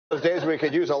Those days we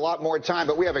could use a lot more time,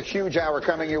 but we have a huge hour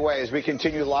coming your way as we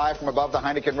continue live from above the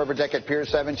Heineken River deck at Pier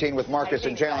 17 with Marcus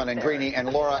and Jalen and Greeny and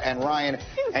Laura and Ryan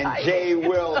and Jay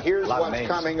Will. Here's what's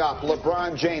coming up.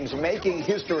 LeBron James making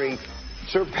history,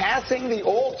 surpassing the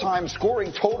all-time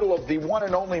scoring total of the one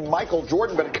and only Michael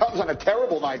Jordan, but it comes on a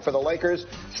terrible night for the Lakers.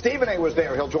 Stephen A. was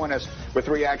there. He'll join us with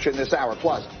reaction this hour.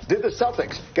 Plus, did the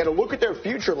Celtics get a look at their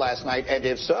future last night? And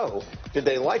if so, did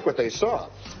they like what they saw?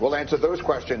 We'll answer those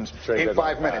questions in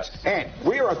 5 minutes. And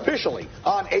we are officially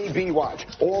on AB watch.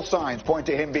 All signs point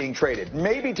to him being traded.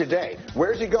 Maybe today.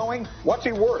 Where's he going? What's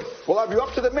he worth? We'll have you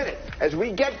up to the minute as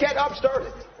we get up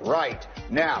started right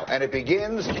now. And it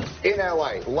begins in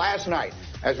L.A. last night.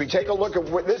 As we take a look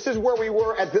at this is where we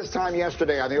were at this time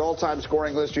yesterday on the all-time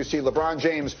scoring list. You see LeBron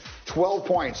James 12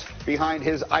 points behind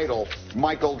his idol,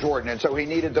 Michael Jordan. And so he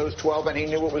needed those 12, and he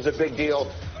knew it was a big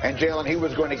deal. And Jalen, he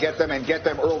was going to get them and get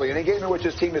them early. In a game in which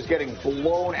his team is getting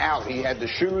blown out. He had the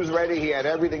shoes ready. He had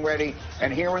everything ready.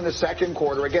 And here in the second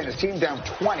quarter, again, his team down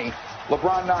 20.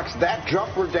 LeBron knocks that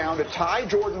jumper down to tie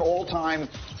Jordan all-time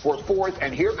for fourth.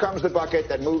 And here comes the bucket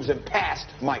that moves him past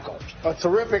Michael. A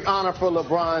terrific honor for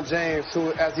LeBron James,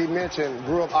 who, as he mentioned,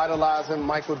 grew up idolizing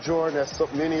Michael Jordan, as so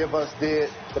many of us did.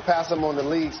 To pass him on the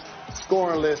league's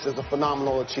scoring list is a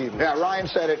phenomenal achievement. Yeah, Ryan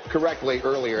said it correctly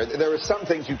earlier. There are some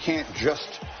things you can't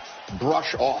just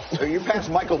brush off. So you pass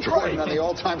Michael Jordan on the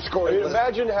all-time scoring list.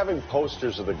 Imagine having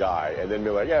posters of the guy and then be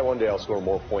like, yeah, one day I'll score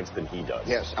more points than he does.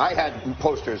 Yes, I had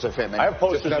posters of him. I have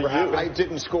posters of you. I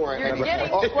didn't score.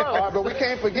 But we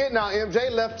can't forget now, MJ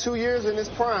left 2 years in his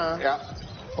prime. Yeah.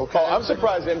 Okay. Oh, I'm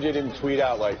surprised MJ didn't tweet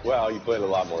out like, well, you played a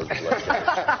lot more. In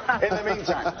the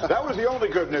meantime, that was the only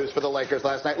good news for the Lakers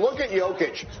last night. Look at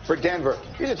Jokic for Denver.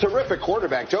 He's a terrific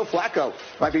quarterback. Joe Flacco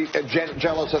might be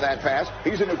jealous of that pass.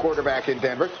 He's a new quarterback in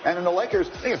Denver. And in the Lakers,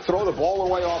 they can throw the ball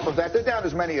away off of that. They're down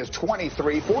as many as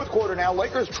 23. Fourth quarter now,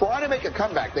 Lakers trying to make a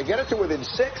comeback. They get it to within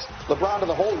 6. LeBron to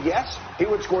the hole, yes. He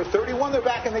would score 31. They're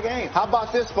back in the game. How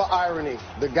about this for irony?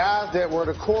 The guys that were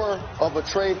the core of a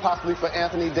trade possibly for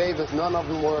Anthony Davis, none of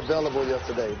them were available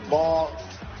yesterday. Ball,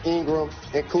 Ingram,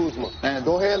 and Kuzma. And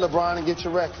go ahead, LeBron, and get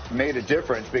your record. Made a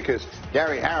difference because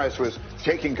Gary Harris was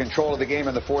taking control of the game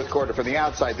in the fourth quarter from the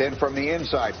outside, then from the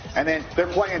inside. And then they're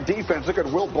playing defense. Look at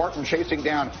Will Barton chasing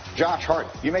down Josh Hart.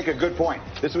 You make a good point.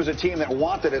 This was a team that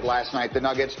wanted it last night, the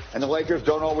Nuggets, and the Lakers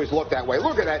don't always look that way.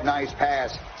 Look at that nice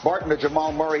pass. Barton to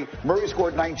Jamal Murray. Murray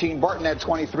scored 19. Barton had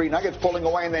 23. Nuggets pulling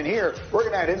away, and then here, we're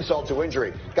going to add insult to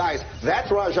injury. Guys, that's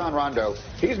Rajon Rondo.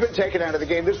 He's been taken out of the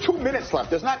game. There's 2 minutes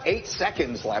left. There's not 8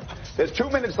 seconds left. There's 2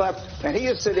 minutes left, and he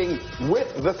is sitting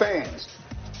with the fans.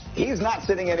 He's not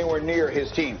sitting anywhere near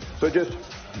his team. So just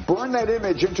burn that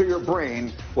image into your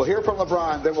brain. We'll hear from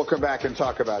LeBron, then we'll come back and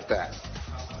talk about that.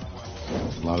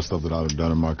 A lot of stuff that I've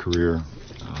done in my career.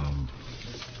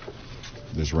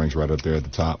 This ranks right up there at the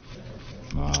top.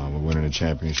 We're winning a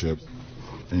championship.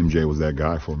 MJ was that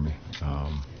guy for me.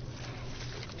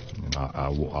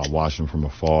 I watched him from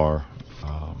afar.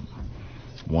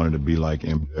 Wanted to be like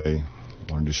MJ.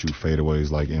 Wanted to shoot fadeaways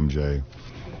like MJ.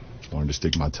 Wanted to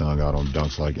stick my tongue out on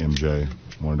dunks like MJ.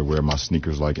 Wanted to wear my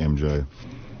sneakers like MJ.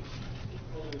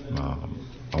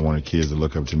 I wanted kids to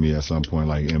look up to me at some point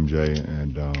like MJ,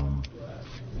 and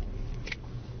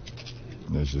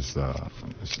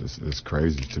it's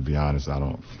crazy, to be honest.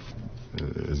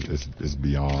 It's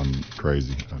beyond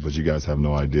crazy. But you guys have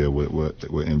no idea what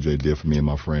MJ did for me and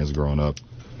my friends growing up.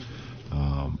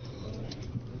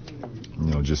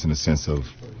 Just in the sense of,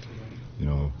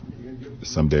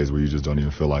 some days where you just don't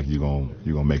even feel like you're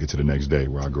gonna make it to the next day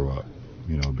where I grew up,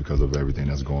 because of everything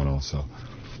that's going on. So,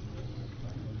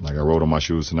 like I wrote on my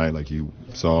shoes tonight, like you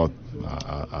saw,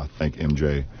 I thank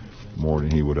MJ more than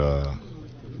he'd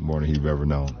ever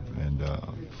known, and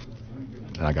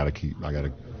I gotta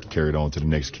carry it on to the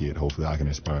next kid. Hopefully, I can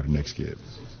inspire the next kid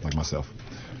like myself.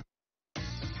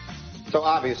 So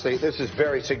obviously, this is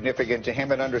very significant to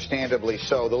him, and understandably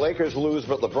so. The Lakers lose,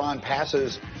 but LeBron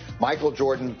passes Michael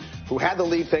Jordan, who had the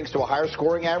lead thanks to a higher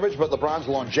scoring average, but LeBron's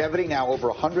longevity, now over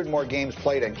 100 more games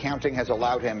played and counting, has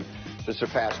allowed him to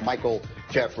surpass Michael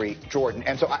Jeffrey Jordan.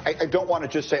 And so I don't want to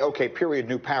just say, okay, period,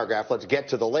 new paragraph, let's get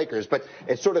to the Lakers. But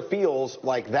it sort of feels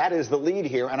like that is the lead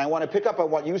here. And I want to pick up on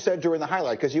what you said during the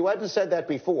highlight, because you hadn't said that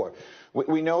before.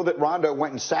 We know that Rondo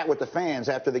went and sat with the fans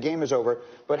after the game is over.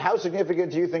 But how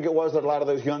significant do you think it was that a lot of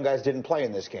those young guys didn't play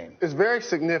in this game? It's very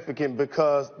significant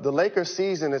because the Lakers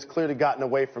season has clearly gotten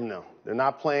away from them. They're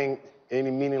not playing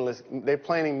any meaningless. They're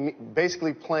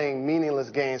basically playing meaningless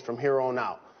games from here on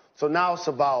out. So now it's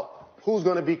about who's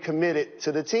going to be committed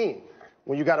to the team.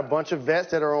 When you got a bunch of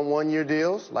vets that are on one-year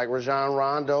deals, like Rajon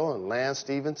Rondo and Lance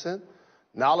Stevenson,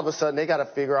 now all of a sudden they got to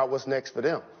figure out what's next for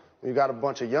them. You got a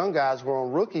bunch of young guys who are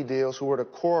on rookie deals who are the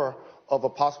core of a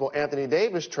possible Anthony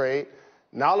Davis trade.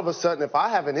 Now, all of a sudden, if I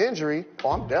have an injury,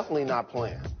 I'm definitely not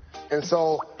playing. And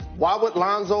so why would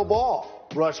Lonzo Ball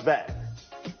rush back?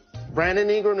 Brandon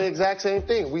Ingram, the exact same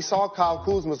thing. We saw Kyle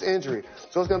Kuzma's injury.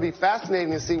 So it's going to be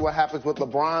fascinating to see what happens with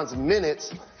LeBron's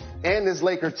minutes and this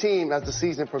Laker team as the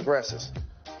season progresses.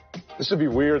 This would be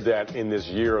weird that in this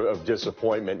year of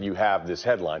disappointment you have this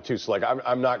headline too. So like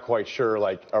I'm not quite sure,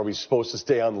 like, are we supposed to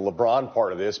stay on the LeBron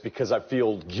part of this, because I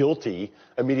feel guilty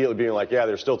immediately being like, yeah,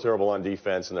 they're still terrible on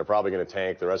defense and they're probably going to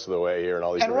tank the rest of the way here and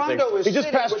all these different Rondo things. He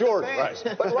just passed Jordan, right?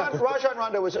 But Rajon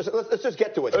Rondo was. Let's just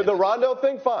get to it. The Rondo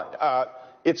thing, fine.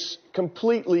 It's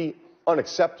completely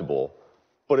unacceptable,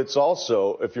 but it's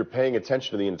also, if you're paying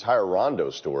attention to the entire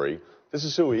Rondo story, this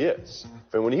is who he is.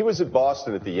 And when he was at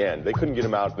Boston at the end, they couldn't get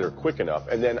him out there quick enough.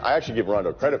 And then I actually give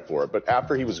Rondo credit for it. But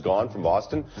after he was gone from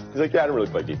Boston, he's like, yeah, I didn't really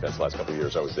play defense the last couple of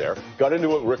years I was there. Got into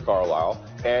it with Rick Carlisle.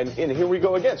 And here we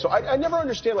go again. So I never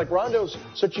understand, like, Rondo's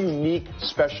such a unique,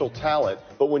 special talent.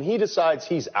 But when he decides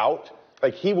he's out,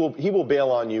 like, he will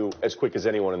bail on you as quick as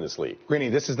anyone in this league. Greeny,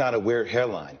 this is not a weird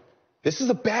hairline. This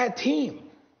is a bad team.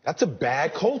 That's a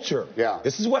bad culture. Yeah.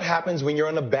 This is what happens when you're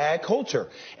in a bad culture.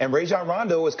 And Rajon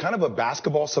Rondo is kind of a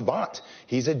basketball savant.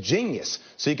 He's a genius.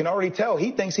 So you can already tell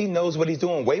he thinks he knows what he's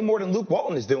doing way more than Luke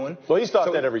Walton is doing. Well, he's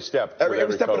thought that every step. Every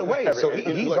step of the way. So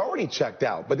he's already checked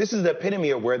out. But this is the epitome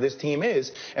of where this team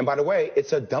is. And by the way,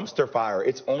 it's a dumpster fire.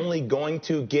 It's only going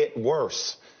to get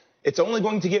worse. It's only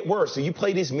going to get worse. So you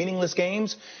play these meaningless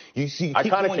games. You see, I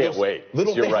kind of can't wait.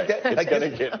 Little You're things right. like that. It's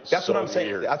going to get That's so what I'm saying.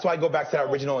 weird. That's why I go back to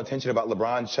that original intention about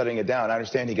LeBron shutting it down. I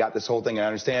understand he got this whole thing. I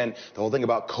understand the whole thing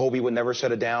about Kobe would never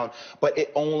shut it down. But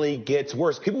it only gets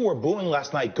worse. People were booing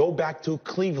last night. Go back to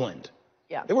Cleveland.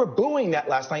 Yeah. They were booing that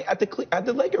last night at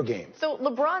the Laker game. So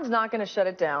LeBron's not going to shut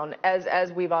it down,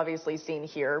 as we've obviously seen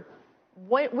here.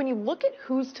 When you look at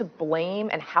who's to blame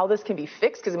and how this can be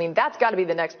fixed, because, I mean, that's got to be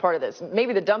the next part of this.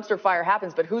 Maybe the dumpster fire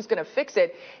happens, but who's going to fix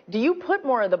it? Do you put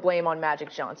more of the blame on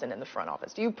Magic Johnson in the front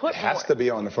office? Do you put It has to be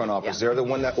on the front office. Yeah. They're the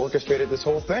one that orchestrated this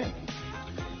whole thing.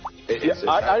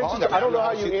 I don't know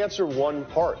how you answer one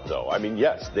part, though. I mean,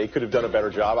 yes, they could have done a better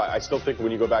job. I still think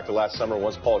when you go back to last summer,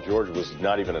 once Paul George was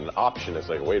not even an option, it's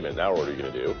like, wait a minute, now what are you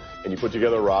going to do? And you put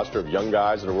together a roster of young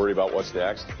guys that are worried about what's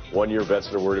next, one-year vets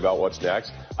that are worried about what's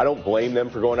next. I don't blame them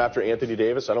for going after Anthony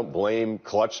Davis. I don't blame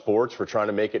Clutch Sports for trying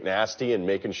to make it nasty and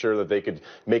making sure that they could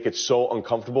make it so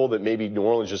uncomfortable that maybe New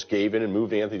Orleans just gave in and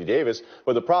moved Anthony Davis.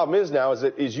 But the problem is now is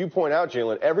that, as you point out,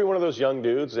 Jalen, every one of those young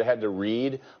dudes that had to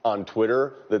read on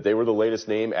Twitter that they were the latest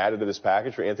name added to this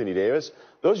package for Anthony Davis,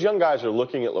 those young guys are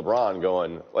looking at LeBron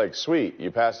going, like, sweet,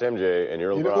 you passed MJ and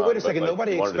you're LeBron. But wait a second. Like,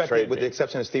 nobody expected, with the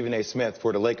exception of Stephen A. Smith,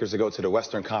 for the Lakers to go to the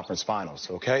Western Conference Finals,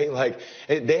 okay? Like,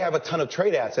 they have a ton of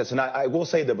trade assets, and I will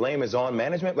say the blame is on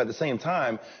management, but at the same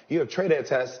time, you have trade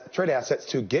assets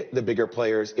to get the bigger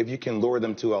players if you can lure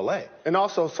them to L.A. And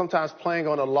also, sometimes playing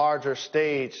on a larger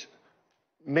stage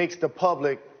makes the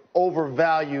public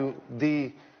overvalue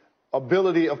the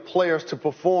ability of players to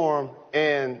perform,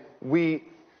 and we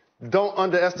don't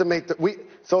underestimate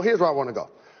so here's where I want to go.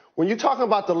 When you're talking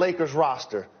about the Lakers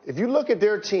roster, if you look at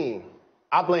their team,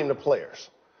 I blame the players.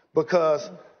 Because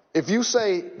if you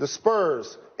say the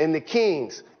Spurs and the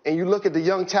Kings, and you look at the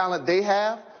young talent they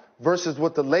have versus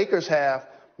what the Lakers have,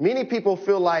 many people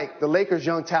feel like the Lakers'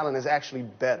 young talent is actually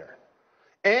better.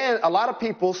 And a lot of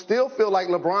people still feel like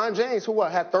LeBron James, who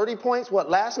had 30 points,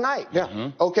 last night? Yeah.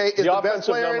 Mm-hmm. Okay, is the best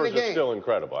player in the game. The offensive numbers are still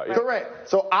incredible. Yeah. Correct.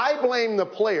 So I blame the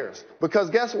players,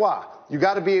 because guess what? You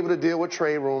got to be able to deal with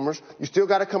trade rumors. You still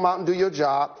got to come out and do your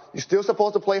job. You're still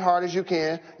supposed to play hard as you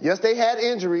can. Yes, they had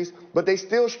injuries, but they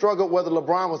still struggled whether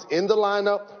LeBron was in the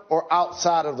lineup or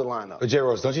outside of the lineup. But J.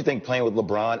 Rose, don't you think playing with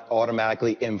LeBron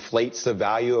automatically inflates the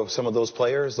value of some of those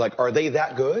players? Like, are they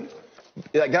that good?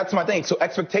 Like, that's my thing. So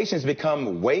expectations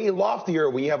become way loftier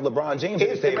when you have LeBron James at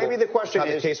the table. Maybe the question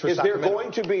is there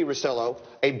going to be, Russillo,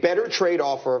 a better trade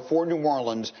offer for New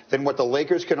Orleans than what the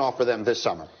Lakers can offer them this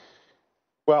summer?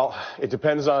 Well, it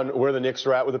depends on where the Knicks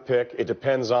are at with the pick. It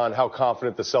depends on how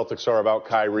confident the Celtics are about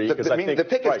Kyrie. I mean, the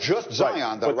pick is just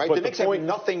Zion, though, right? But the Knicks have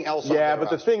nothing else on Yeah, their but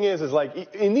the thing is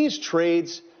like, in these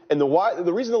trades, and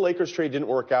the reason the Lakers trade didn't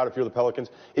work out if you're the Pelicans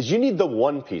is you need the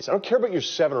one piece. I don't care about your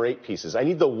 7 or 8 pieces. I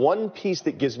need the one piece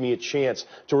that gives me a chance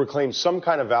to reclaim some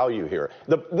kind of value here.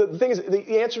 The thing is,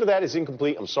 the answer to that is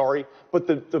incomplete. I'm sorry. But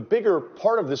the bigger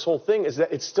part of this whole thing is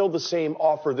that it's still the same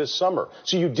offer this summer.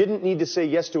 So you didn't need to say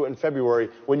yes to it in February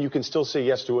when you can still say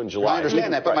yes to it in July. I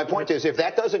understand that, but my point is, if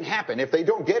that doesn't happen, if they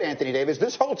don't get Anthony Davis,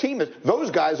 this whole team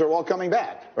those guys are all coming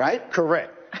back, right?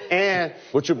 Correct. And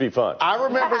which would be fun. I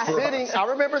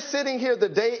remember sitting here the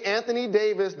day Anthony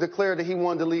Davis declared that he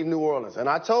wanted to leave New Orleans. And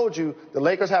I told you the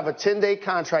Lakers have a 10-day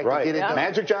contract to get it done.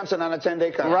 Magic Johnson on a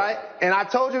 10-day contract. Right? And I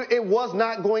told you it was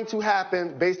not going to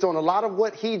happen based on a lot of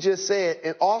what he just said.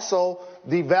 And also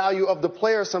the value of the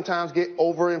players sometimes get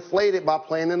overinflated by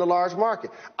playing in the large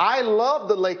market. I love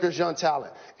the Lakers' young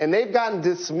talent. And they've gotten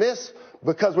dismissed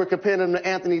because we're comparing them to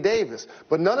Anthony Davis.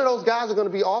 But none of those guys are going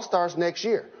to be all-stars next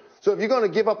year. So if you're going to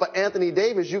give up an Anthony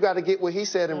Davis, you got to get what he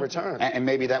said in return. And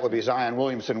maybe that would be Zion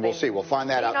Williamson. We'll see. We'll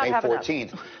find that out May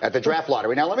 14th at the draft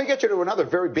lottery. Now, let me get you to another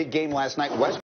very big game last night.